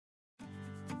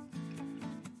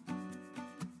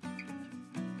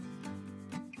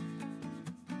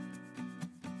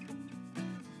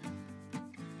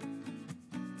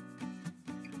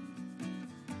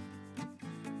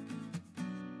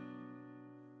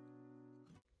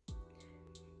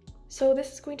So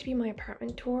this is going to be my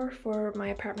apartment tour for my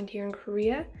apartment here in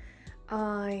Korea.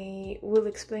 I will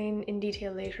explain in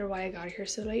detail later why I got here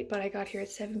so late, but I got here at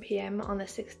 7 p.m. on the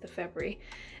 6th of February.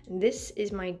 And this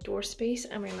is my door space.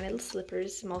 I'm wearing my little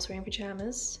slippers. I'm also wearing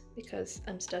pajamas because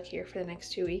I'm stuck here for the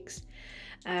next 2 weeks.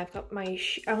 I've got my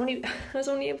I was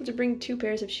only able to bring 2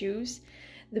 pairs of shoes.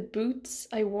 The boots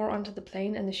I wore onto the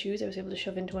plane, and the shoes I was able to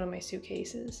shove into one of my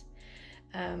suitcases.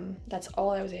 That's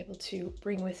all I was able to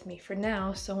bring with me for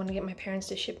now, so I want to get my parents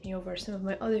to ship me over some of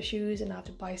my other shoes and I have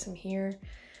to buy some here.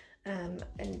 And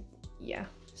yeah,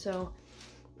 so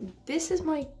this is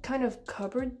my kind of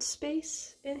cupboard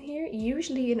space in here.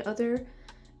 Usually in other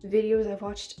videos I've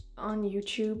watched on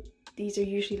YouTube, these are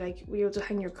usually like where you're able to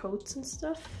hang your coats and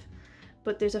stuff,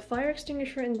 but there's a fire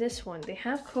extinguisher in this one. They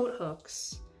have coat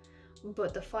hooks,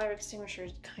 but the fire extinguisher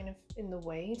is kind of in the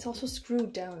way. It's also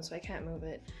screwed down so I can't move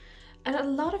it. And a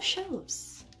lot of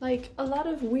shelves, like a lot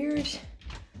of weird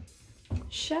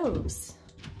shelves.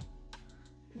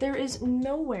 There is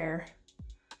nowhere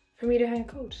for me to hang a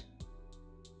coat.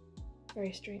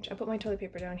 Very strange. I put my toilet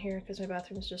paper down here because my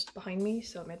bathroom is just behind me,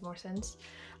 so it made more sense.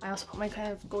 I also put my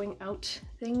kind of going out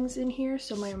things in here,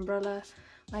 so my umbrella,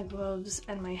 my gloves,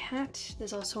 and my hat.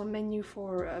 There's also a menu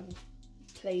for a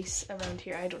place around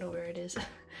here. I don't know where it is.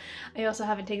 I also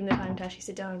haven't taken the time to actually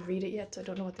sit down and read it yet, so I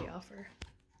don't know what they offer.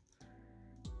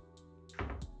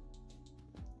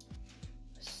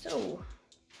 So,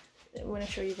 I want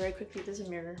to show you very quickly, there's a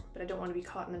mirror, but I don't want to be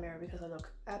caught in the mirror because I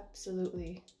look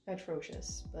absolutely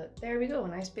atrocious. But there we go, a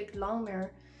nice big long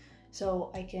mirror, so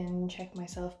I can check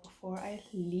myself before I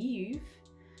leave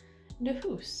the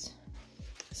house.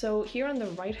 So here on the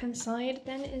right hand side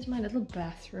then is my little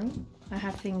bathroom. I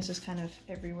have things just kind of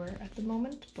everywhere at the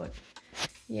moment, but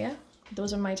yeah,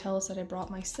 those are my towels that I brought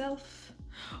myself.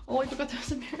 Oh, I forgot there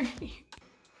was a mirror here.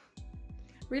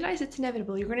 Realize it's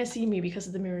inevitable, you're gonna see me because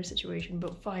of the mirror situation,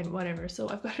 but fine, whatever. So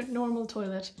I've got a normal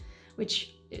toilet,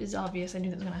 which is obvious, I knew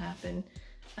that was gonna happen.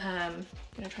 I'm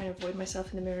gonna try and avoid myself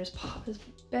in the mirror as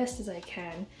best as I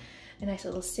can. A nice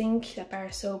little sink. That bar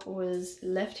soap was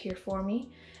left here for me,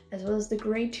 as well as the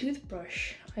grey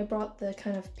toothbrush. I brought the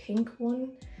kind of pink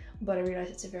one, but I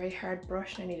realized it's a very hard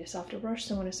brush and I need a softer brush,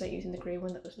 so I'm gonna start using the grey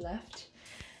one that was left.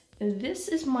 And this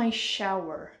is my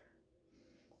shower,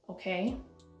 okay?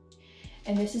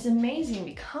 And this is amazing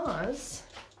because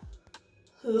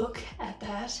look at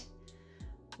that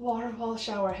waterfall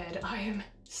shower head. I am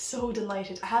so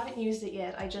delighted. I haven't used it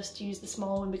yet. I just used the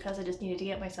small one because I just needed to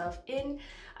get myself in.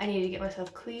 I needed to get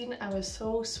myself clean. I was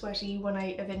so sweaty when I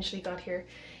eventually got here.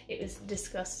 It was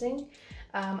disgusting.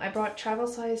 I brought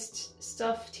travel-sized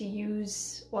stuff to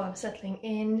use while I'm settling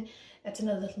in. That's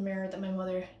another little mirror that my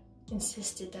mother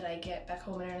insisted that I get back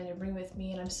home in Ireland and bring with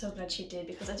me, and I'm so glad she did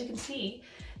because, as you can see,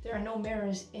 there are no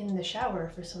mirrors in the shower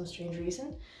for some strange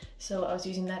reason. So I was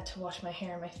using that to wash my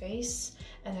hair and my face,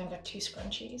 and then I've got 2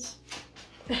 scrunchies.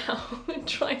 Now I'm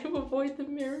trying to avoid the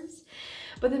mirrors,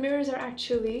 but the mirrors are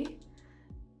actually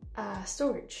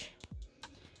storage.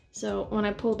 So when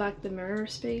I pull back the mirror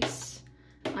space,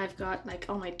 I've got like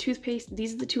all my toothpaste.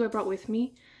 These are the 2 I brought with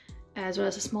me, as well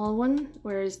as a small one,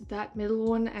 whereas that middle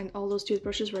one and all those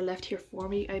toothbrushes were left here for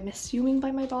me, I'm assuming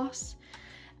by my boss.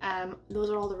 Those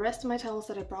are all the rest of my towels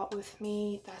that I brought with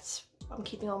me. I'm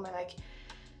keeping all my like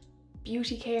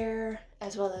beauty care,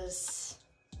 as well as,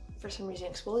 for some reason,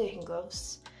 exfoliating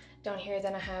gloves. Down here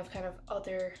then I have kind of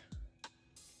other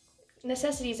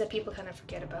necessities that people kind of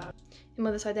forget about. On the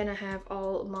other side then I have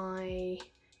all my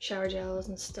shower gels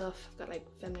and stuff. I've got like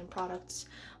feminine products,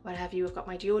 what have you. I've got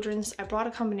my deodorants. I brought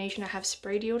a combination. I have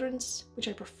spray deodorants, which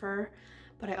I prefer,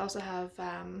 but I also have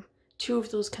 2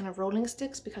 of those kind of rolling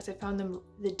sticks because I found them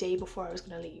the day before I was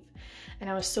gonna leave. And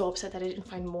I was so upset that I didn't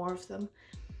find more of them.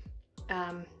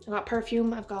 I've got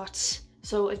perfume.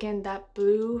 So again, that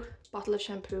blue bottle of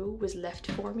shampoo was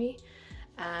left for me.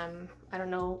 I don't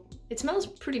know, it smells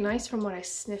pretty nice from what I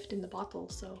sniffed in the bottle,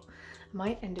 so I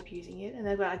might end up using it. And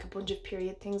I've got like a bunch of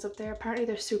period things up there. Apparently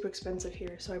they're super expensive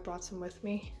here, so I brought some with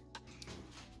me.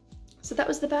 So that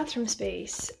was the bathroom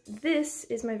space. This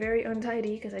is my very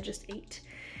untidy, because I just ate,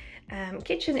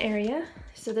 kitchen area.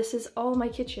 So this is all my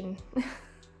kitchen.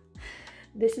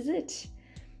 This is it.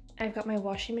 I've got my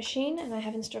washing machine and I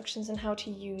have instructions on how to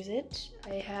use it.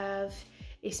 I have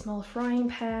a small frying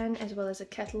pan, as well as a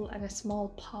kettle and a small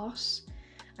pot.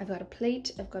 I've got a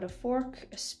plate, I've got a fork,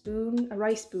 a spoon, a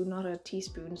rice spoon, not a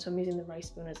teaspoon, so I'm using the rice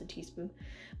spoon as a teaspoon.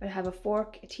 But I have a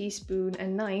fork, a teaspoon, a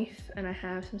knife, and I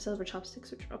have some silver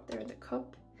chopsticks which are up there in the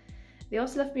cup. They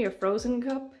also left me a frozen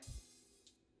cup,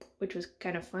 which was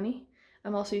kind of funny.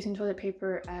 I'm also using toilet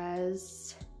paper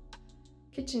as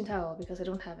kitchen towel because I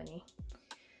don't have any.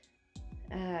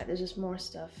 There's just more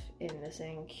stuff in the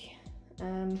sink.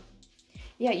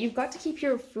 Yeah, you've got to keep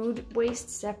your food waste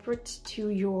separate to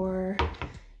your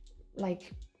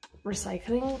like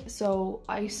recycling. So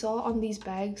I saw on these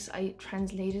bags, I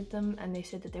translated them and they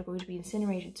said that they're going to be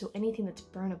incinerated, so anything that's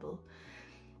burnable.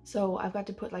 So I've got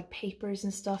to put like papers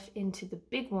and stuff into the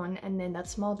big one, and then that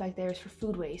small bag there is for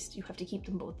food waste. You have to keep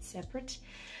them both separate.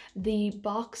 The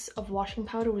box of washing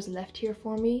powder was left here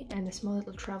for me, and the small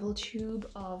little travel tube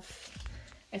of,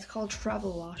 it's called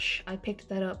Travel Wash. I picked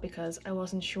that up because I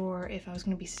wasn't sure if I was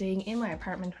going to be staying in my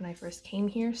apartment when I first came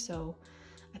here, so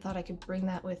I thought I could bring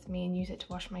that with me and use it to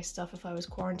wash my stuff if I was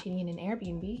quarantining in an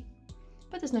Airbnb.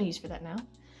 But there's no use for that now.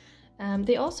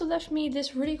 They also left me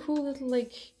this really cool little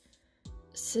like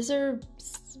scissor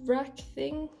rack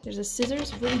thing. There's a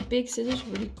scissors, really big scissors,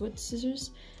 really good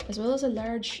scissors, as well as a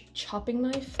large chopping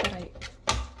knife that I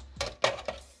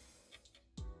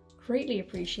greatly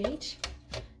appreciate.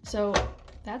 So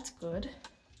that's good.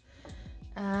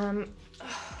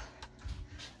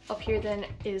 Up here then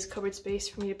is cupboard space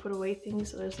for me to put away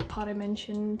things. So there's the pot I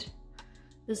mentioned.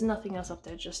 There's nothing else up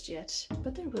there just yet,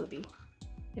 but there will be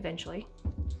eventually.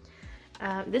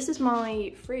 This is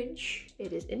my fridge.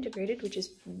 It is integrated, which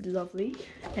is lovely.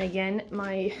 And again,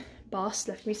 my boss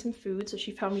left me some food, so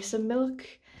she found me some milk,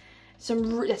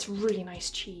 that's really nice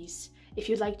cheese. If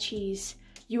you like cheese,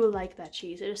 you will like that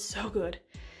cheese. It is so good.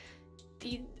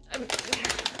 I'm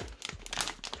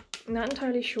not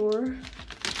entirely sure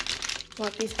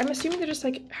what these, I'm assuming they're just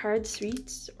like hard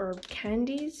sweets or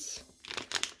candies,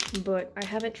 but I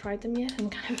haven't tried them yet. I'm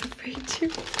kind of afraid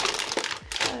to.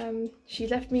 She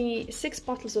left me 6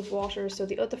 bottles of water, so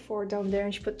the other 4 down there,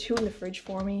 and she put 2 in the fridge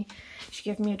for me. She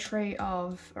gave me a tray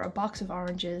of, or a box of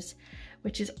oranges,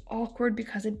 which is awkward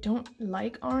because I don't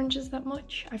like oranges that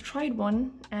much. I've tried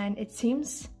one and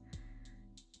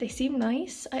they seem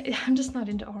nice. I'm just not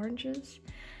into oranges.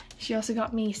 She also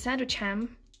got me sandwich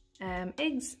ham,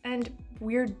 eggs, and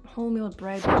weird wholemeal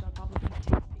bread, which I'll probably take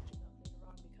pictures of later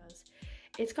on because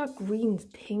it's got green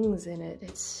things in it.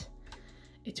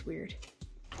 It's weird.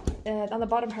 On the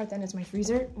bottom part then is my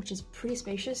freezer, which is pretty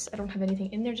spacious. I don't have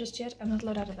anything in there just yet. I'm not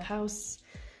allowed out of the house,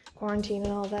 quarantine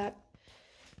and all that.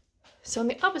 So on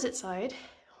the opposite side,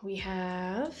 we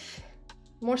have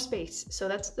more space. So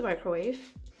that's the microwave.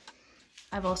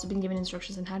 I've also been given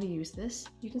instructions on how to use this.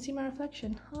 You can see my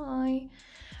reflection. Hi.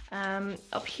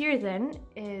 Up here then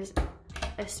is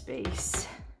a space,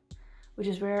 which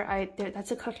is where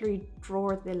that's a cutlery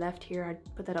drawer they left here. I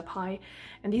put that up high.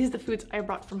 And these are the foods I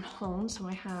brought from home. So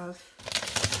I have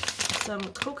some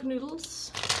Coke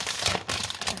noodles.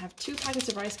 I have 2 packets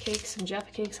of rice cakes, some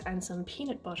Jaffa cakes, and some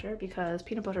peanut butter, because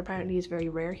peanut butter apparently is very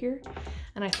rare here.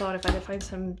 And I thought if I could find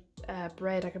some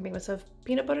bread, I could make myself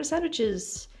peanut butter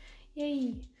sandwiches.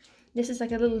 Yay! This is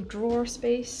like a little drawer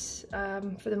space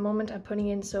for the moment I'm putting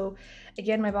in. So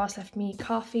again, my boss left me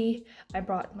coffee. I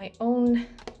brought my own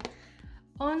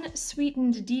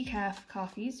unsweetened decaf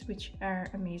coffees, which are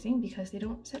amazing because they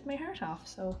don't set my heart off,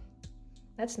 so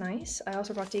that's nice. I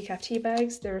also brought decaf tea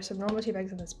bags. There are some normal tea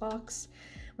bags in this box.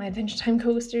 My Adventure Time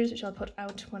coasters, which I'll put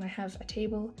out when I have a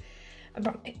table. I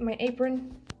brought my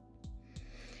apron.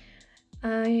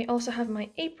 I also have my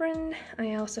apron.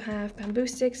 I also have bamboo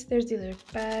sticks. There's the other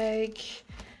bag.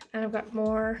 And I've got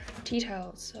more tea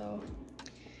towels,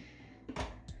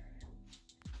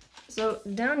 so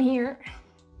down here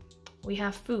we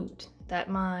have food that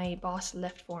my boss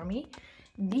left for me.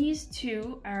 These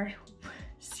 2 are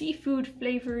seafood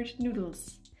flavored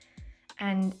noodles.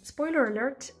 And spoiler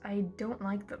alert, I don't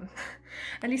like them.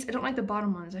 At least I don't like the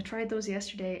bottom ones. I tried those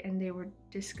yesterday and they were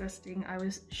disgusting. I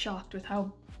was shocked with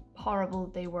how horrible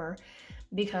they were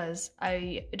because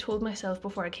I told myself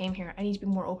before I came here I need to be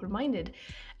more open-minded.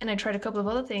 And I tried a couple of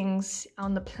other things.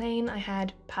 On the plane I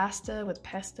had pasta with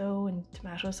pesto and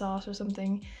tomato sauce or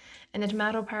something. And the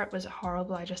tomato part was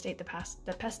horrible. I just ate the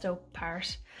pesto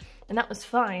part, and that was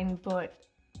fine, but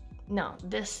no,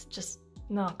 this just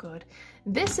not good.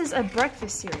 This is a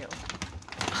breakfast cereal.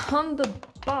 On the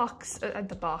box,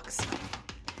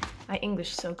 I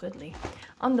English so goodly.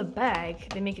 On the bag,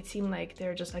 they make it seem like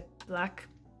they're just like black,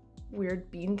 weird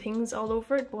bean things all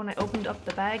over it, but when I opened up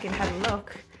the bag and had a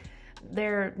look,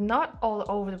 they're not all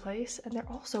over the place, and they're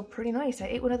also pretty nice. I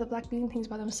ate one of the black bean things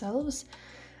by themselves.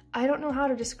 I don't know how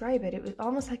to describe it. It was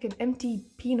almost like an empty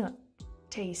peanut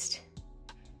taste,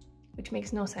 which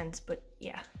makes no sense, but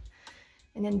yeah.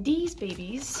 And then these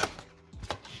babies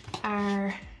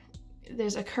are,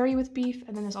 there's a curry with beef,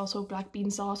 and then there's also black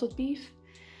bean sauce with beef.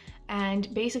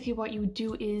 And basically what you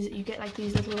do is you get like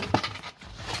these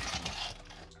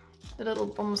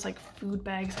little almost like food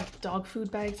bags, like dog food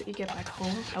bags that you get back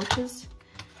home, pouches.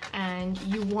 and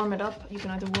you warm it up. You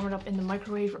can either warm it up in the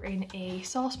microwave or in a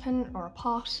saucepan or a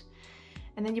pot,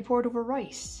 and then you pour it over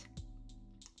rice,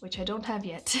 which I don't have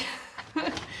yet.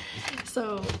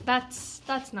 So that's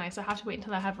nice. I have to wait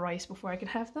until I have rice before I can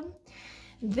have them.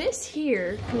 This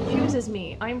here confuses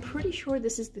me. I'm pretty sure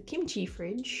this is the kimchi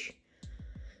fridge,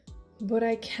 but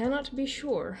I cannot be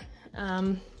sure.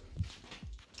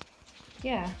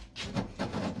 Yeah,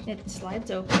 it slides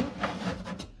open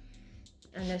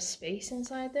and there's space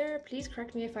inside there. Please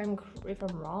correct me if I'm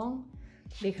wrong,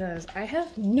 because I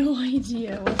have no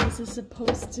idea what this is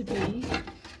supposed to be.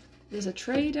 There's a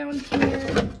tray down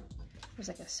here. There's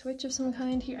like a switch of some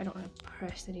kind here. I don't want to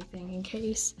press anything in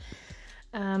case.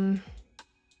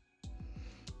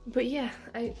 But yeah,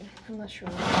 I'm not sure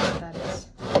what that is,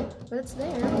 but it's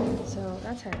there, so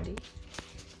that's handy.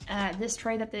 This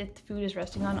tray that the food is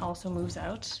resting on also moves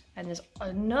out, and there's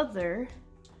another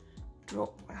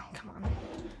drawer, well, come on,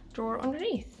 drawer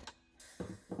underneath.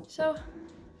 So,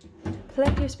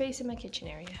 plenty of space in my kitchen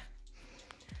area.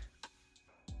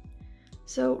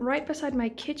 So right beside my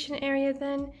kitchen area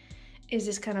then is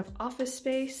this kind of office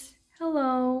space.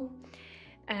 Hello.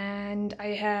 And I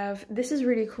have, this is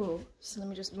really cool. So let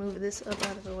me just move this up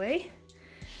out of the way.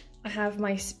 I have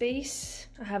my space,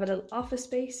 I have a little office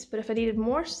space, but if I needed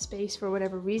more space for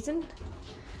whatever reason,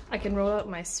 I can roll out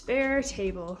my spare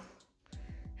table.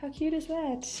 How cute is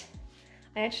that?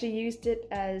 I actually used it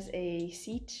as a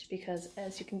seat because,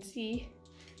 as you can see,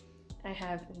 I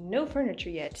have no furniture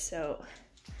yet, so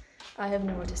I have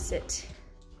nowhere to sit.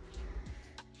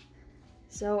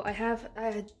 So I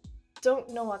don't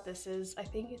know what this is. I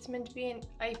think it's meant to be an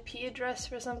IP address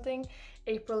for something.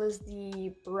 April is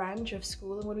the branch of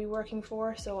school I'm going to be working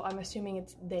for, so I'm assuming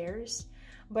it's theirs.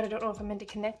 But I don't know if I'm meant to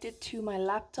connect it to my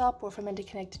laptop or if I'm meant to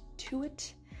connect it to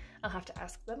it. I'll have to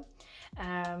ask them.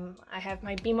 I have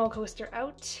my BMO coaster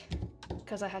out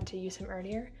because I had to use him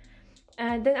earlier.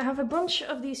 And then I have a bunch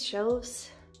of these shelves.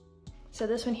 So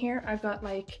this one here, I've got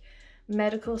like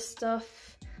medical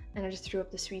stuff, and I just threw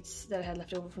up the sweets that I had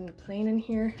left over from the plane in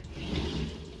here.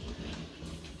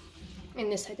 In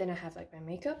this side then I have like my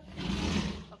makeup.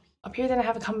 Up here then I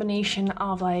have a combination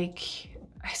of like,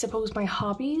 I suppose my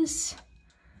hobbies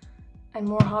and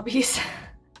more hobbies.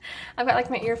 I've got like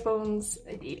my earphones,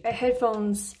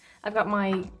 headphones. I've got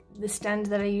the stand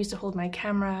that I use to hold my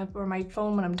camera or my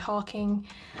phone when I'm talking.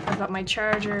 I've got my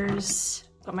chargers,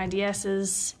 I've got my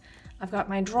DS's. I've got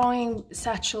my drawing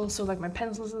satchel, so like my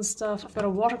pencils and stuff. I've got a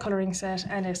watercoloring set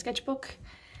and a sketchbook,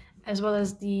 as well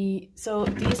as these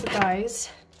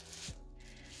guys,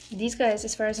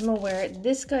 as far as I'm aware,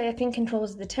 this guy I think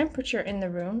controls the temperature in the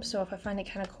room. So if I find it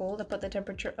kind of cold, I put the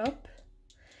temperature up,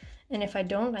 and if I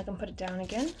don't, I can put it down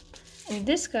again. And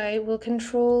this guy will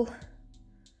control,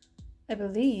 I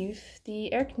believe,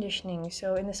 the air conditioning.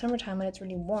 So in the summertime when it's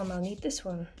really warm, I'll need this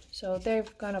one. So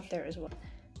they've gone up there as well.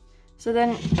 So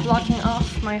then, blocking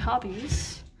off my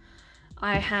hobbies,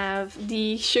 I have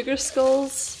the Sugar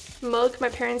Skulls mug my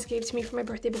parents gave to me for my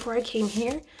birthday before I came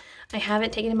here. I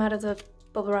haven't taken him out of the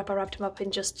bubble wrap I wrapped him up in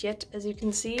just yet, as you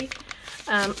can see.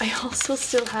 I also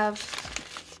still have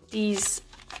these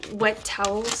wet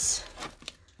towels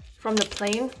from the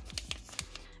plane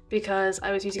because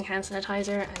I was using hand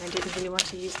sanitizer and I didn't really want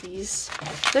to use these.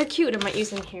 They're cute, I might use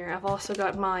them here. I've also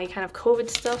got my kind of COVID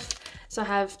stuff. So I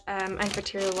have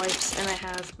antibacterial wipes and I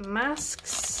have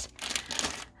masks.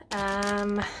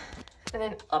 And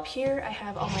then up here I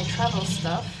have all my travel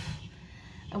stuff.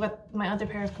 I've got my other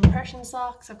pair of compression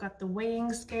socks. I've got the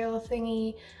weighing scale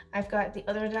thingy. I've got the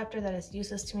other adapter that is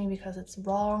useless to me because it's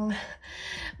wrong.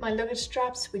 My luggage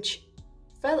straps, which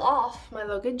fell off my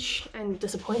luggage and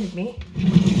disappointed me.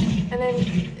 And then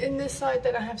in this side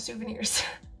then I have souvenirs.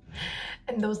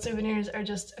 And those souvenirs are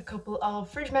just a couple of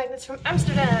fridge magnets from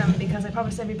Amsterdam because I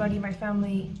promised everybody in my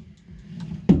family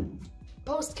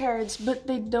postcards, but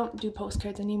they don't do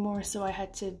postcards anymore, so I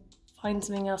had to find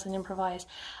something else and improvise.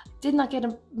 Did not get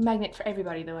a magnet for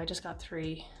everybody though, I just got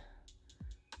three,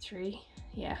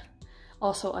 yeah.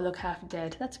 Also, I look half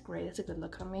dead. That's great, that's a good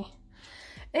look on me.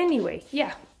 Anyway,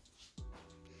 yeah.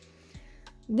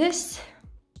 This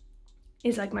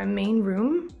is like my main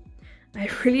room. I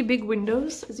have really big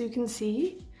windows, as you can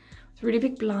see, with really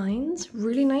big blinds,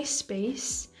 really nice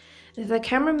space. The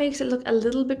camera makes it look a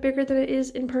little bit bigger than it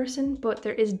is in person, but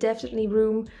there is definitely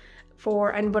room for,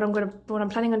 and what I'm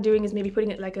planning on doing is maybe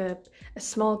putting it like a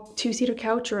small two-seater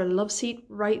couch or a love seat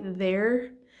right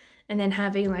there, and then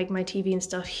having like my TV and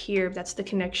stuff here. That's the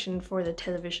connection for the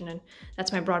television, and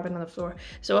that's my broadband on the floor.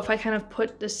 So if I kind of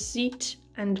put the seat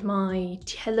and my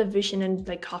television and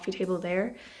like coffee table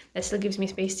there, that still gives me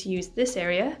space to use this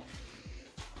area.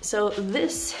 So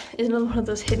this is another one of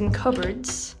those hidden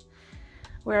cupboards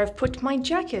where I've put my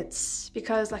jackets,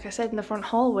 because like I said in the front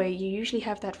hallway, you usually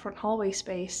have that front hallway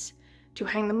space to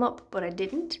hang them up, but I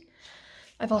didn't.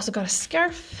 I've also got a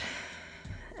scarf,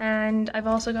 and I've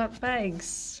also got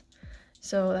bags,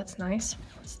 so that's nice.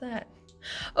 What's that?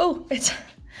 Oh,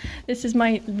 this is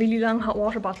my really long hot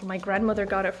water bottle. My grandmother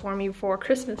got it for me for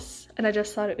Christmas, and I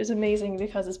just thought it was amazing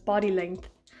because it's body length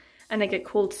and I get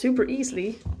cold super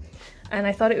easily, and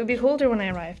I thought it would be colder when I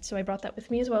arrived, so I brought that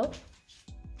with me as well.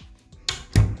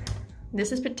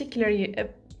 This is particularly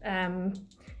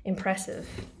impressive.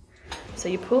 So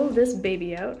you pull this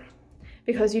baby out,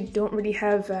 because you don't really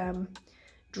have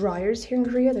dryers here in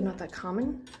Korea, they're not that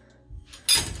common.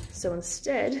 So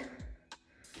instead,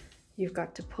 you've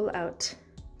got to pull out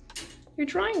your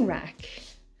drying rack,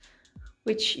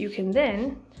 which you can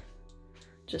then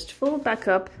just fold back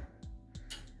up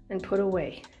and put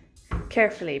away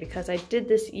carefully, because I did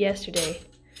this yesterday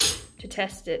to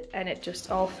test it and it just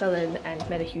all fell in and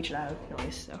made a huge loud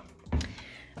noise. So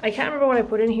I can't remember what I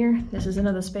put in here. This is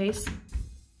another space.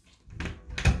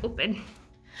 Open.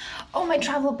 Oh, my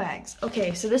travel bags.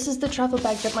 Okay, so this is the travel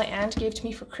bag that my aunt gave to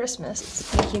me for Christmas.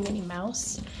 It's Mickey and Minnie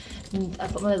Mouse. And I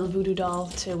put my little voodoo doll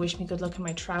to wish me good luck in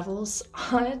my travels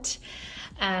on it.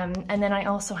 And then I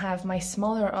also have my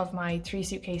smaller of my 3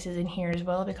 suitcases in here as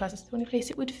well, because it's the only place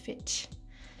it would fit.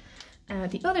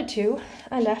 The other 2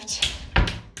 I left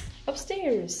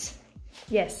upstairs.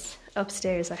 Yes,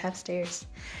 upstairs. I have stairs.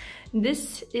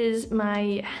 This is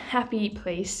my happy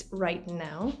place right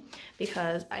now,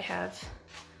 because I have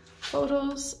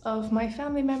photos of my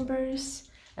family members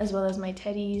as well as my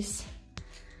teddies,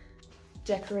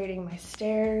 decorating my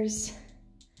stairs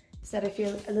so that I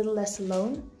feel a little less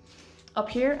alone. Up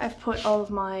here I've put all of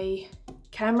my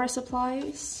camera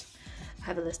supplies. I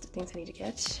have a list of things I need to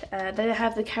get. Then I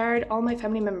have the card. All my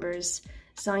family members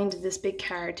signed this big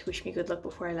card to wish me good luck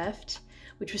before I left,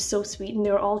 which was so sweet, and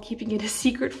they were all keeping it a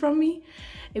secret from me.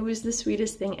 It was the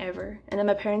sweetest thing ever. And then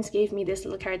my parents gave me this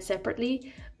little card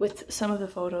separately with some of the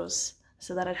photos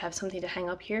so that I'd have something to hang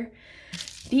up here.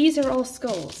 These are all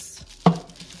skulls.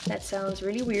 That sounds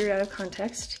really weird out of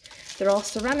context. They're all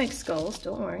ceramic skulls,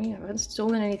 don't worry. I haven't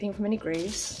stolen anything from any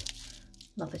graves.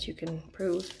 Not that you can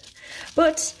prove.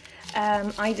 But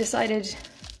I decided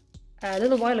a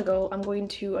little while ago I'm going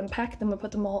to unpack them and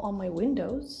put them all on my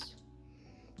windows.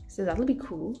 So that'll be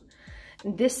cool.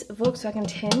 And this Volkswagen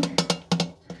tin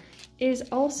is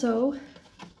also,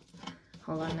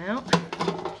 hold on now,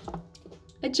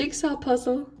 a jigsaw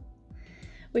puzzle,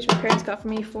 which my parents got for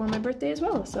me for my birthday as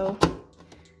well. So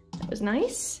that was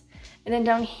nice. And then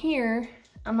down here,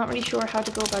 I'm not really sure how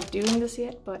to go about doing this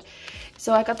yet, but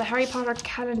so I got the Harry Potter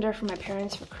calendar from my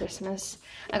parents for Christmas.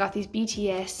 I got these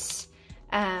BTS,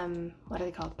 what are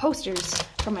they called? Posters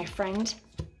from my friend.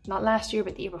 Not last year,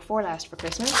 but the year before last for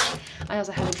Christmas. I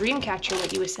also have a dream catcher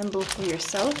that you assemble for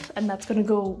yourself, and that's gonna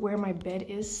go where my bed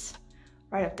is,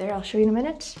 right up there. I'll show you in a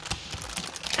minute.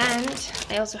 And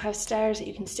I also have stars that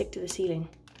you can stick to the ceiling,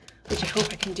 which I hope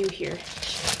I can do here.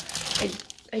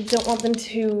 I don't want them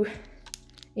to,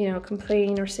 you know,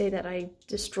 complain or say that I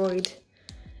destroyed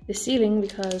the ceiling,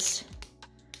 because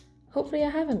hopefully I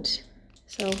haven't.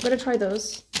 So I'm gonna try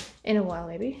those in a while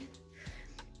maybe.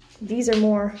 These are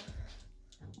more,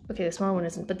 okay, the small one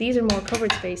isn't, but these are more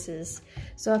covered spaces.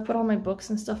 So I've put all my books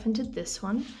and stuff into this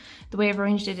one. The way I've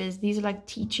arranged it is these are like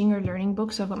teaching or learning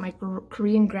books. So I've got my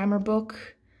Korean grammar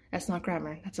book. That's not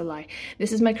grammar, that's a lie.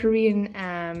 This is my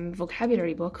Korean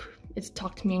vocabulary book. It's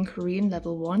Talk to Me in Korean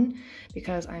level 1,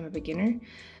 because I'm a beginner.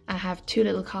 I have 2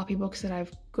 little copybooks that I'm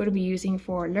going to be using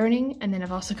for learning, and then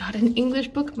I've also got an English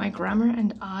book, My Grammar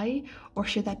and I, or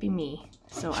Should That Be Me?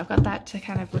 So I've got that to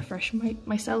kind of refresh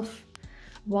myself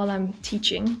while I'm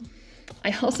teaching.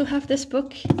 I also have this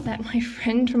book that my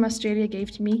friend from Australia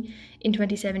gave to me in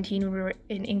 2017 when we were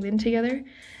in England together,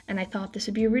 and I thought this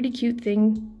would be a really cute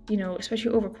thing, you know,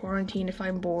 especially over quarantine if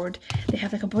I'm bored. They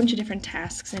have like a bunch of different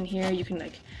tasks in here. You can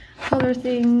like color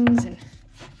things and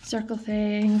circle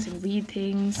things and read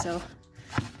things, so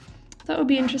that would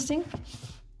be interesting.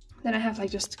 Then I have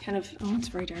like just kind of, oh, it's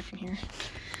very dark in here,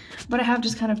 but I have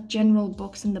just kind of general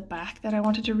books in the back that I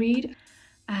wanted to read.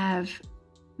 I have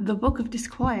The Book of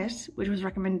Disquiet, which was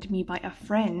recommended to me by a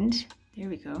friend. There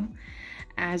we go.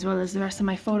 As well as the rest of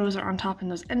my photos are on top in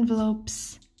those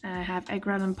envelopes. I have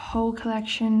Edgar Allan Poe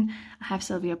collection. I have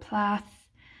Sylvia Plath.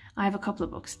 I have a couple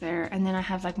of books there. And then I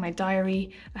have like my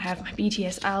diary. I have my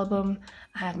BTS album.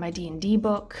 I have my D&D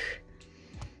book.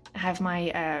 I have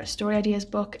my story ideas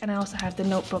book. And I also have the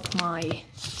notebook my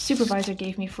supervisor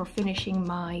gave me for finishing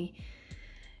my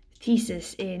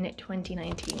thesis in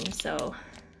 2019. So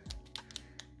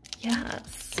yeah,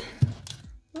 it's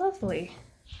lovely.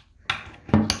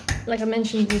 like I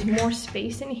mentioned, there's more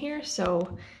space in here,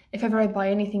 so if ever I buy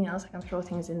anything else, I can throw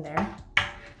things in there.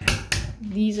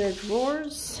 These are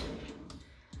drawers.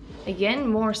 Again,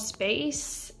 more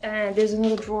space. And there's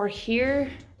another drawer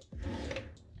here.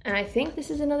 And I think this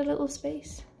is another little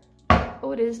space.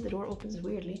 Oh, it is. The door opens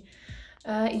weirdly.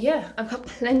 Yeah, I've got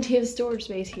plenty of storage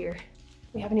space here.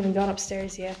 We haven't even gone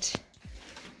upstairs yet.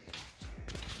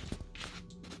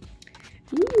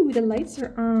 Ooh, the lights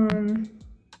are on.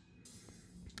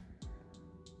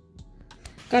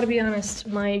 Gotta be honest,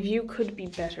 my view could be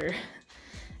better.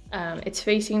 It's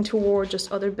facing toward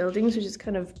just other buildings, which is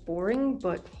kind of boring,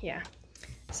 but yeah.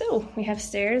 So we have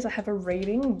stairs. I have a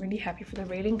railing. I'm really happy for the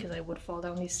railing because I would fall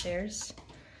down these stairs.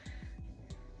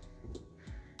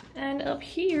 And up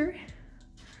here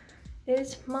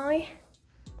is my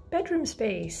bedroom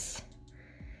space.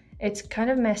 It's kind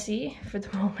of messy for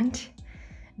the moment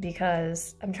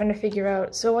because I'm trying to figure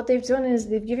out. So what they've done is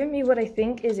they've given me what I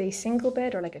think is a single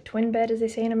bed, or like a twin bed as they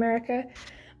say in America,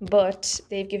 but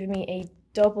they've given me a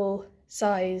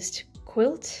double-sized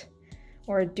quilt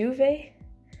or a duvet,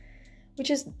 which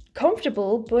is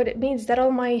comfortable, but it means that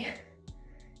all my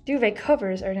duvet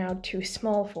covers are now too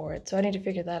small for it, so I need to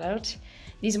figure that out.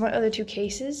 These are my other two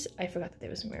cases. I forgot that there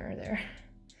was a mirror there.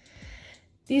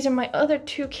 These are my other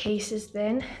two cases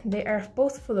then. They are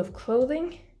both full of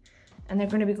clothing, and they're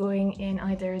going to be going in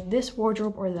either this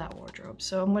wardrobe or that wardrobe.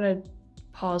 So I'm going to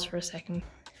pause for a second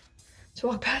to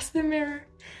walk past the mirror.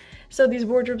 So these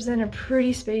wardrobes then are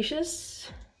pretty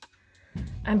spacious.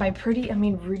 And by pretty, I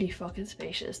mean really fucking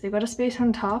spacious. They've got a space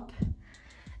on top,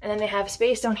 and then they have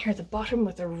space down here at the bottom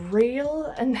with a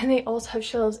rail, and then they also have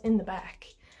shelves in the back.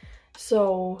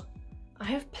 So I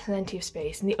have plenty of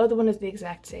space, and the other one is the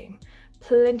exact same.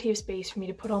 Plenty of space for me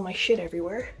to put all my shit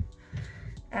everywhere.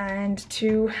 And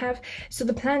to have, so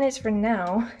the plan is for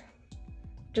now,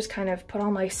 just kind of put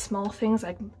all my small things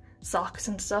like socks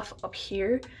and stuff up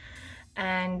here.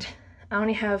 And I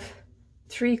only have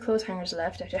 3 clothes hangers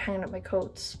left after hanging up my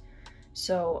coats.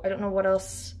 So I don't know what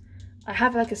else. I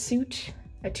have like a suit,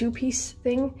 a 2-piece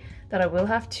thing that I will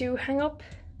have to hang up.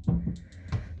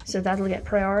 So that'll get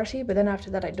priority, but then after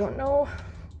that I don't know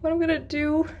what I'm gonna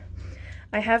do.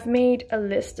 I have made a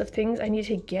list of things I need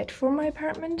to get for my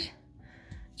apartment,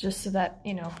 just so that,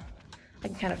 you know, I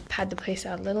can kind of pad the place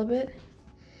out a little bit.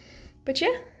 But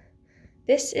yeah,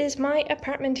 this is my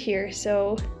apartment here,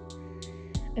 so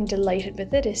I'm delighted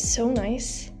with it. It's so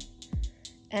nice,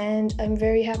 and I'm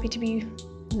very happy to be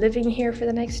living here for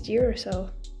the next year or so.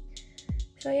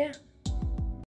 So yeah.